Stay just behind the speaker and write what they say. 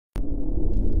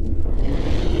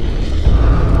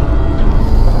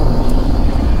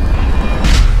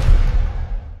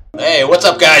Hey, what's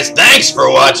up guys? Thanks for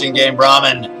watching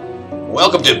GameBrahman.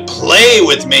 Welcome to Play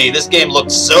With Me. This game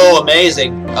looks so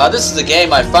amazing. This is a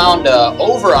game I found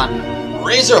over on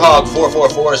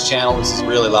RazorHog444's channel. This is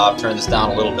really loud. Turn this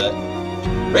down a little bit.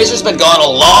 Razor's been gone a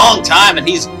long time and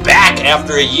he's back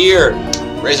after a year.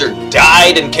 Razor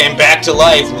died and came back to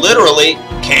life. Literally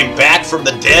came back from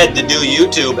the dead to do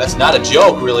YouTube. That's not a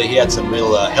joke, really. He had some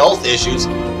real health issues.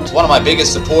 He's one of my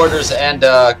biggest supporters and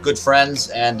good friends,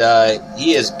 and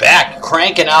he is back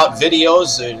cranking out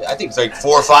videos. I think it's like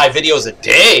 4 or 5 videos a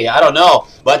day. I don't know.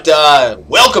 But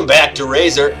welcome back to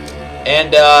Razor,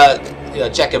 and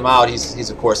check him out. He's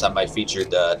of course on my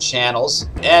featured channels,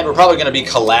 and we're probably going to be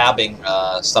collabing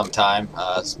sometime.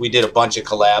 We did a bunch of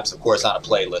collabs, of course, on a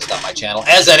playlist on my channel,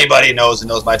 as anybody knows who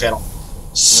knows my channel.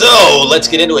 So, let's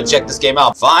get into it. Check this game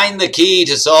out. Find the key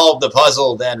to solve the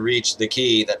puzzle, then reach the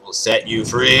key that will set you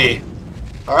free.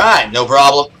 Alright, no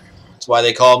problem. That's why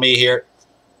they call me here.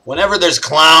 Whenever there's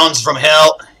clowns from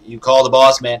hell, you call the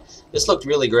boss man. This looked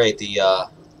really great. The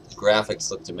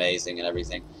graphics looked amazing and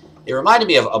everything. It reminded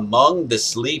me of Among the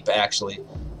Sleep, actually.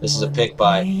 This is a pick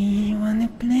by...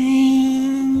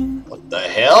 What the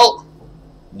hell?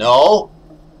 No.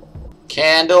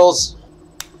 Candles.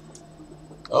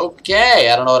 Okay,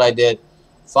 I don't know what I did.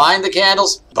 Find the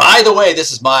candles. By the way,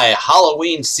 this is my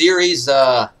Halloween series,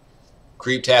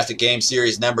 Creeptastic Game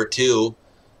Series number 2.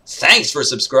 Thanks for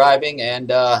subscribing, and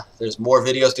there's more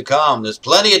videos to come. There's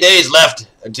plenty of days left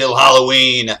until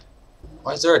Halloween.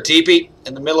 Why is there a teepee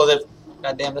in the middle of the...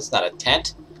 Goddamn, that's not a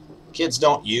tent. Kids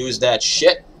don't use that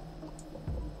shit.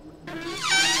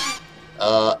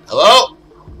 Hello?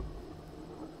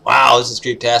 Wow, this is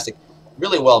Creeptastic.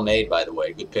 Really well made, by the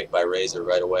way. Good pick by Razor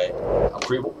right away. I'm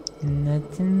creep. Hey,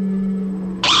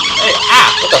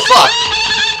 what the fuck?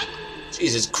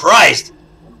 Jesus Christ!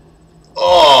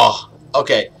 Oh,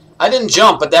 okay. I didn't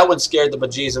jump, but that one scared the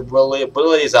bejesus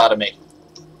willies out of me.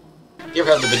 You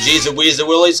ever have the bejesus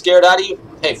willies scared out of you?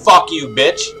 Hey, fuck you,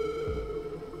 bitch.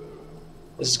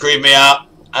 This is creeping me out.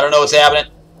 I don't know what's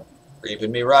happening.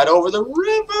 Creeping me right over the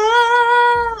river.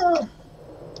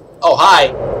 Oh,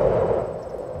 hi.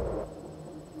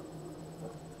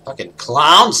 Fucking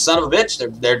clowns, son of a bitch.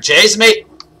 They're chasing me.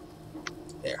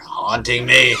 They're haunting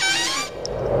me.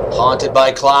 Haunted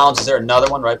by clowns. Is there another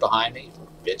one right behind me?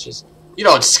 Bitches. You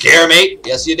don't scare me.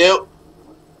 Yes, you do.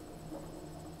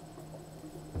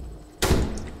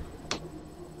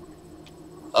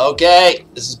 Okay,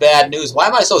 this is bad news. Why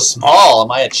am I so small?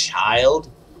 Am I a child?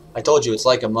 I told you it's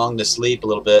like Among the Sleep a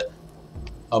little bit.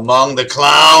 Among the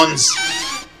clowns.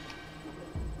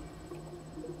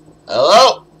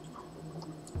 Hello?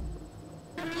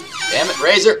 Damn it,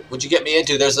 Razor! What'd you get me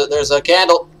into? There's a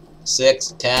candle.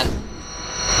 6, 10.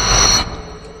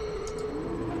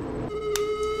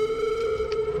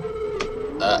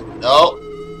 No.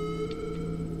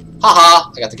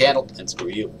 Haha! I got the candle. And screw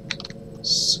you.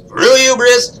 Screw you,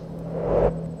 Briz!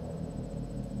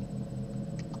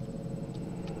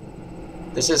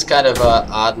 This is kind of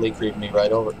oddly creeping me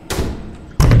right over.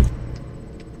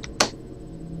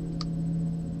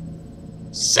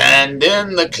 Send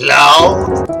in the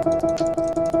clown.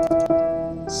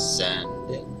 Send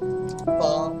in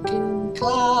fucking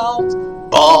clowns.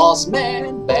 Boss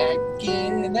man back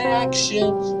in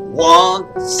action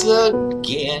once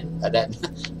again.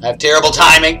 I have terrible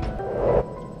timing.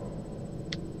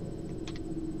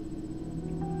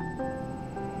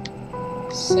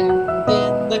 Send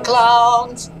in the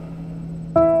clowns.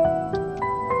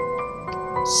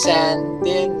 Send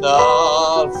in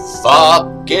the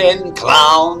fucking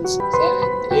clowns.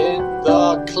 Send in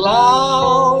the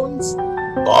clowns.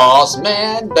 Boss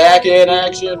man back in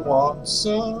action once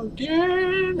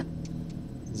again.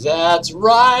 That's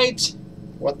right.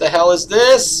 What the hell is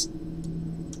this?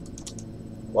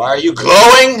 Why are you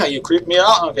glowing? Are you creeping me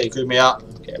out? Okay, you creep me out.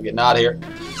 Okay, I'm getting out of here.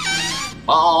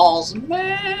 Boss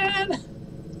man.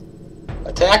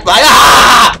 Attacked by...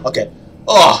 Ah! Okay.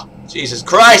 Oh, Jesus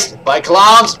Christ. By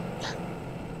clowns.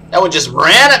 That one just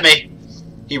ran at me.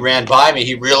 He ran by me.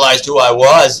 He realized who I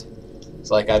was. It's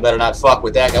like, I better not fuck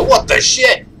with that guy. What the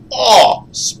shit? Oh,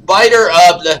 spider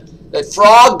of the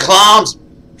frog clowns.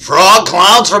 Frog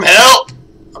clowns from hell.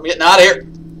 I'm getting out of here.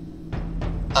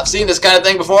 I've seen this kind of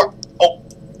thing before. Oh,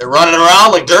 they're running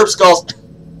around like derp skulls.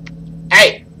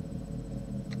 Hey.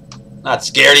 Not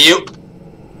scared of you.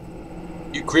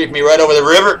 You creep me right over the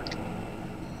river.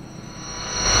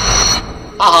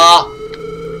 Haha.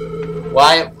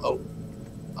 Why? Oh.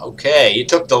 Okay, you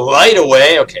took the light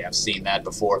away. Okay, I've seen that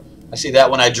before. I see that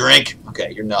when I drink.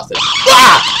 Okay, you're nothing.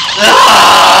 Ah!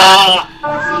 Ah!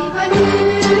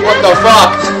 What the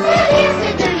fuck?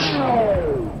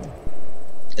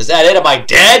 Is that it? Am I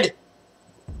dead?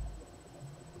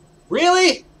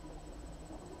 Really?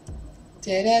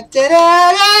 And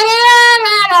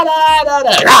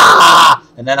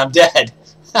then I'm dead.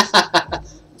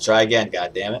 Try again,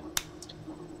 god damn it.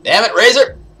 Damn it,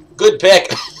 Razor. Good pick.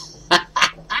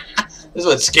 This is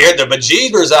what scared the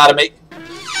bejeebers out of me.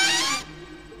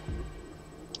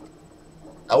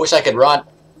 I wish I could run.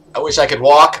 I wish I could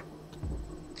walk.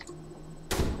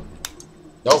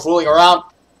 No fooling around.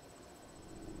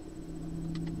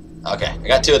 Okay, I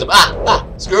got 2 of them.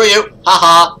 Screw you.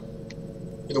 Haha.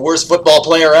 You're the worst football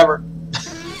player ever.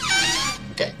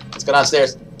 Okay, let's go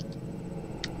downstairs.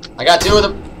 I got 2 of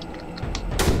them.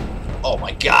 Oh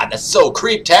my god, that's so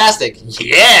creep-tastic.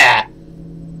 Yeah!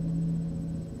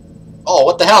 Oh,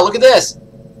 what the hell? Look at this.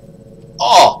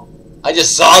 Oh, I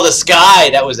just saw the sky.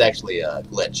 That was actually a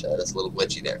glitch. That's a little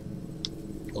glitchy there.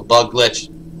 Little bug glitch.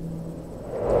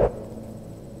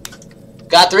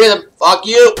 Got 3 of them. Fuck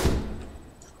you.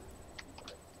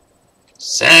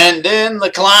 Send in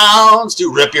the clowns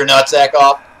to rip your nutsack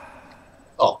off.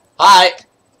 Oh, hi.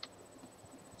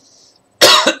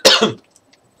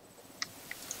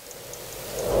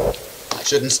 I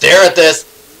shouldn't stare at this.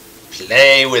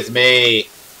 Play with me.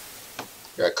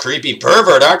 You're a creepy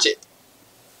pervert, aren't you?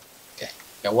 Okay,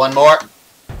 got 1 more.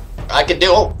 I can do.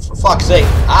 Oh, for fuck's sake.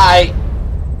 Hi.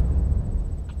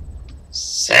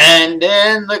 Send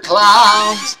in the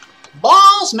clowns.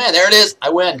 Boss man, there it is. I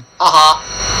win.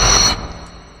 Haha.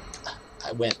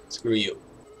 I win. Screw you.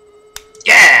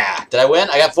 Yeah! Did I win?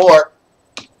 I got 4.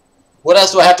 What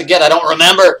else do I have to get? I don't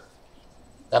remember.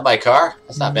 Is that my car?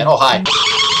 That's not bad. Oh, hi.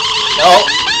 No.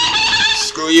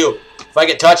 Screw you. If I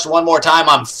get touched 1 more time,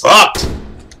 I'm fucked.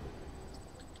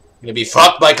 I'm gonna be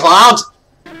fucked by clowns?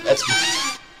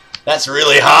 That's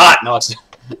really hot. No, it's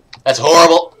that's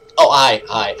horrible. Oh, hi.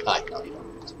 No, you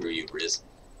don't. Screw you, Briz.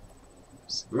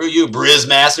 Screw you, Briz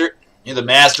Master. You're the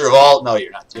master of all. No,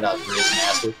 you're not. You're not Briz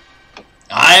Master.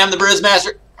 I am the Briz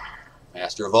Master.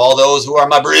 Master of all those who are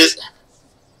my Briz.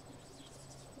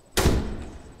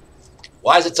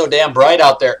 Why is it so damn bright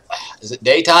out there? Is it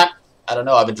daytime? I don't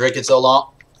know. I've been drinking so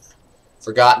long.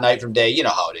 Forgot night from day. You know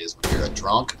how it is when you're a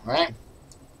drunk, right?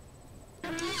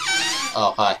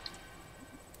 Oh, hi.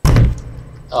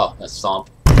 Oh, that's thump.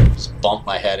 Just bump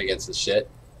my head against the shit.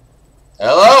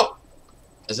 Hello?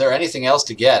 Is there anything else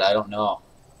to get? I don't know.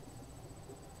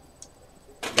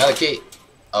 Got a key.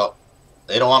 Oh.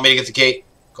 They don't want me to get the key.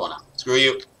 Go on out. Screw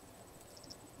you.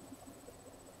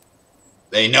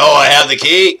 They know I have the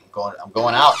key. I'm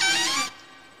going out.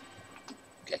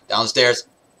 Okay, downstairs.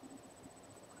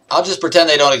 I'll just pretend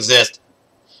they don't exist.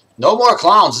 No more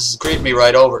clowns. This is creeping me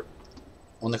right over.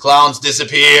 When the clowns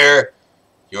disappear,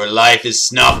 your life is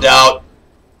snuffed out.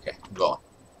 Okay, I'm going.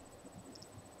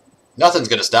 Nothing's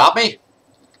gonna stop me.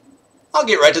 I'll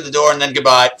get right to the door and then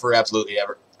goodbye for absolutely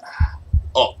ever.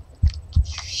 Oh,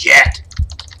 shit.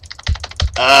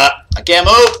 I can't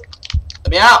move. Let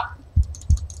me out.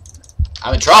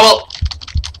 I'm in trouble.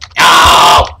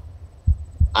 Ow!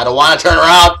 I don't want to turn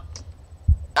around.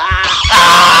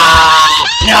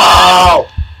 No!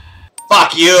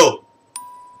 Fuck you.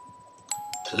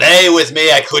 Play with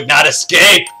me. I could not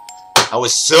escape. I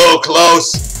was so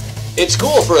close. It's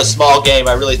cool for a small game.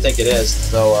 I really think it is.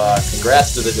 So,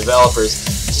 congrats to the developers.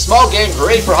 It's a small game,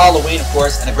 great for Halloween, of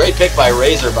course, and a great pick by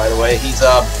Razor, by the way.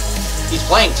 He's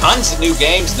playing tons of new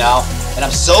games now, and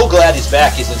I'm so glad he's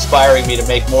back. He's inspiring me to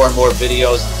make more and more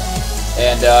videos,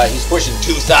 and he's pushing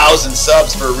 2,000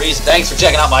 subs for a reason. Thanks for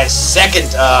checking out my second,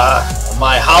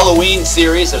 my Halloween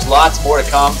series. There's lots more to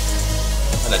come.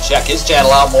 I'm going to check his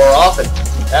channel out more often,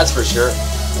 that's for sure.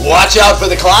 Watch out for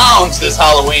the clowns this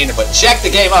Halloween, but check the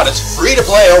game out. It's free to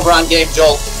play over on Game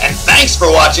Jolt. And thanks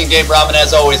for watching GameBrahman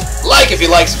as always. Like if you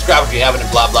like, subscribe if you haven't,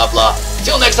 and blah, blah, blah.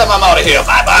 Till next time, I'm out of here.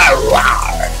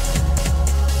 Bye-bye.